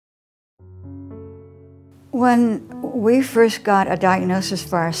When we first got a diagnosis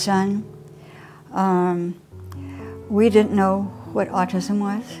for our son, we didn't know what autism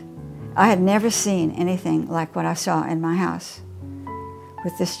was. I had never seen anything like what I saw in my house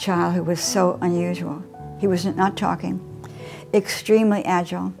with this child who was so unusual. He was not talking, extremely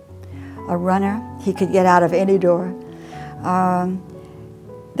agile, a runner. He could get out of any door.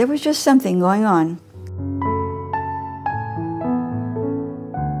 There was just something going on.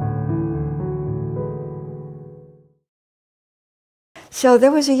 So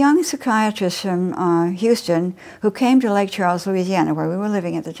there was a young psychiatrist from Houston who came to Lake Charles, Louisiana, where we were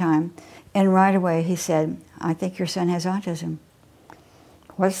living at the time, and right away he said, "I think your son has autism."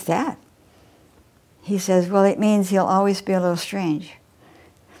 "What's that?" He says, "Well, it means he'll always be a little strange."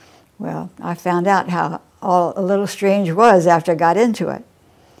 Well, I found out how a little strange was after I got into it.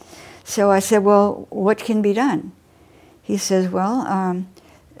 So I said, "Well, what can be done?" He says, "Well,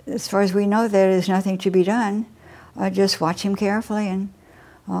 as far as we know, there is nothing to be done. Just watch him carefully and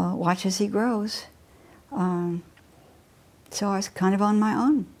watch as he grows." So I was kind of on my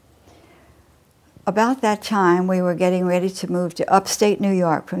own. About that time, we were getting ready to move to upstate New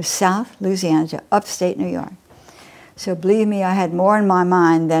York, from South Louisiana to upstate New York. So believe me, I had more in my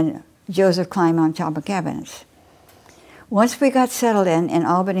mind than Joseph climbing on top of cabinets. Once we got settled in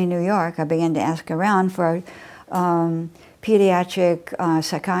Albany, New York, I began to ask around for pediatric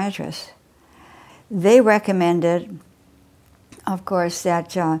psychiatrists. They recommended, of course,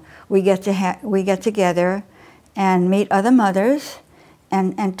 that we get together and meet other mothers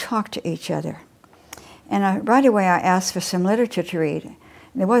and talk to each other. And right away I asked for some literature to read.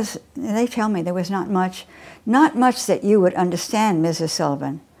 They tell me there was not much that you would understand, Mrs.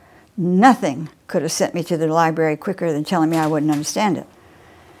 Sullivan. Nothing could have sent me to the library quicker than telling me I wouldn't understand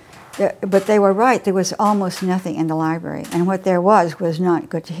it. But they were right, there was almost nothing in the library. And what there was not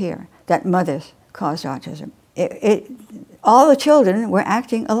good to hear, that mothers caused autism. All the children were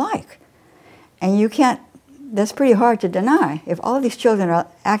acting alike. And you can't, that's pretty hard to deny. If all these children are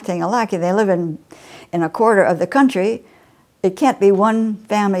acting alike and they live in a quarter of the country, it can't be one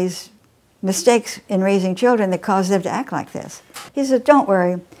family's mistakes in raising children that cause them to act like this. He said, "Don't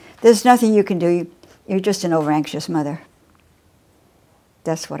worry, there's nothing you can do. You're just an over-anxious mother."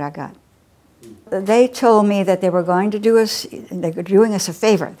 That's what I got. They told me that they were doing us a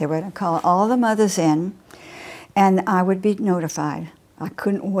favor. They were going to call all the mothers in, and I would be notified. I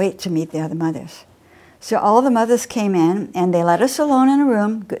couldn't wait to meet the other mothers. So all the mothers came in, and they let us alone in a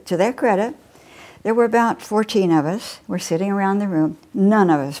room, to their credit. There were about 14 of us. We're sitting around the room.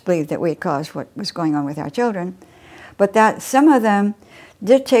 None of us believed that we had caused what was going on with our children, but that some of them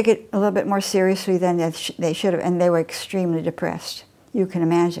did take it a little bit more seriously than they should have, and they were extremely depressed. You can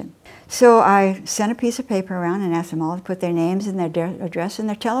imagine. So I sent a piece of paper around and asked them all to put their names and their address and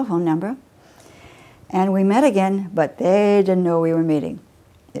their telephone number. And we met again, but they didn't know we were meeting.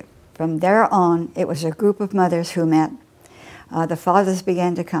 From there on, it was a group of mothers who met. The fathers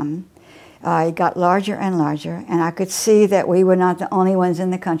began to come. It got larger and larger, and I could see that we were not the only ones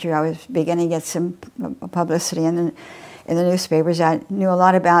in the country. I was beginning to get some publicity in the newspapers. I knew a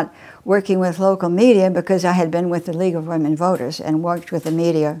lot about working with local media because I had been with the League of Women Voters and worked with the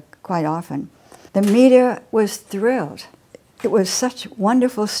media quite often. The media was thrilled. It was such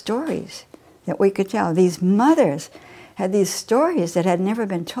wonderful stories that we could tell. These mothers had these stories that had never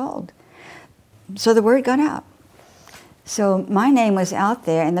been told. So the word got out. So my name was out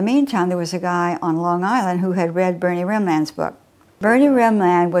there. In the meantime, there was a guy on Long Island who had read Bernie Rimland's book. Bernie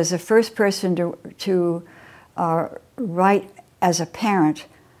Rimland was the first person to write as a parent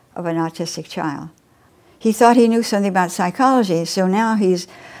of an autistic child. He thought he knew something about psychology, so now he's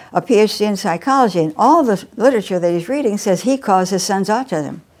a PhD in psychology, and all the literature that he's reading says he caused his son's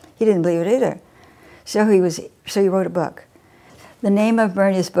autism. He didn't believe it either. So he wrote a book. The name of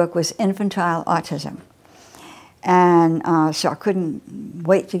Bernie's book was Infantile Autism. And so I couldn't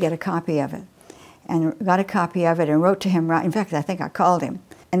wait to get a copy of it. And got a copy of it and wrote to him. In fact, I think I called him.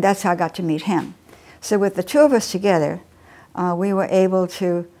 And that's how I got to meet him. So with the two of us together, we were able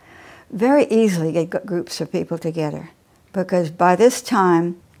to very easily get groups of people together. Because by this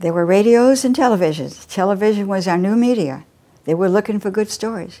time, there were radios and televisions. Television was our new media. They were looking for good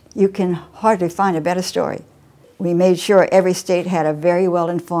stories. You can hardly find a better story. We made sure every state had a very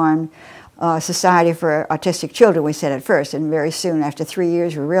well-informed Society for Autistic Children, we said at first, and very soon, after 3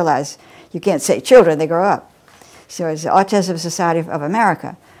 years, we realized you can't say children, they grow up. So it's the Autism Society of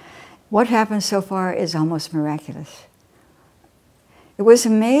America. What happened so far is almost miraculous. It was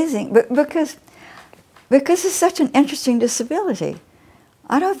amazing, because it's such an interesting disability.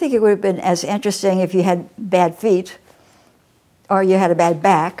 I don't think it would have been as interesting if you had bad feet, or you had a bad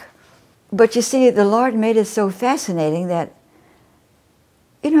back, But you see, the Lord made it so fascinating that,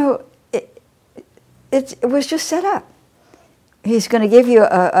 you know, it was just set up. He's going to give you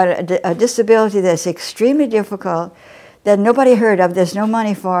a disability that's extremely difficult, that nobody heard of, there's no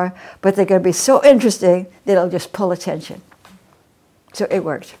money for, but they're going to be so interesting that it'll just pull attention. So it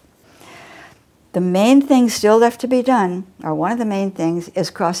worked. The main thing still left to be done, or one of the main things, is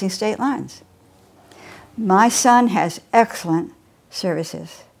crossing state lines. My son has excellent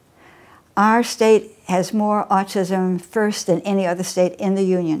services. Our state has more autism first than any other state in the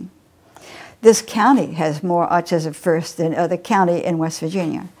Union. This county has more autism first than other county in West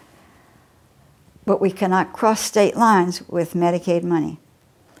Virginia. But we cannot cross state lines with Medicaid money.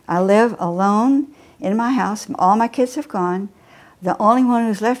 I live alone in my house. All my kids have gone. The only one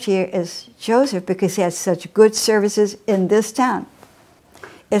who's left here is Joseph, because he has such good services in this town.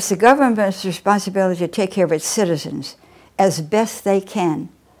 It's the government's responsibility to take care of its citizens as best they can.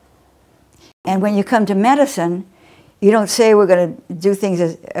 And when you come to medicine, you don't say we're going to do things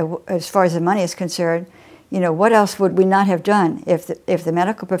as far as the money is concerned. You know, what else would we not have done if the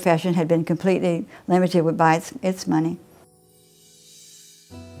medical profession had been completely limited by its money?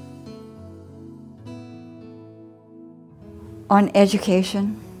 On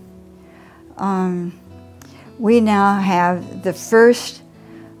education, we now have the first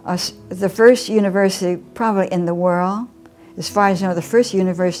university probably in the world, as far as I know, the first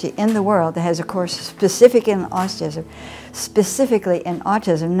university in the world that has a course specific in autism, specifically in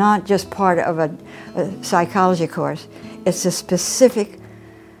autism, not just part of a psychology course. It's a specific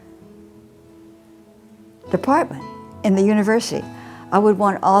department in the university. I would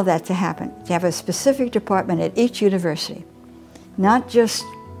want all that to happen, to have a specific department at each university, not just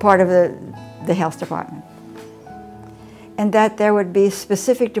part of the health department. And that there would be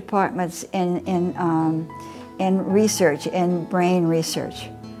specific departments in research, in brain research,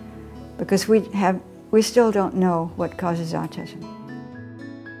 because we still don't know what causes autism.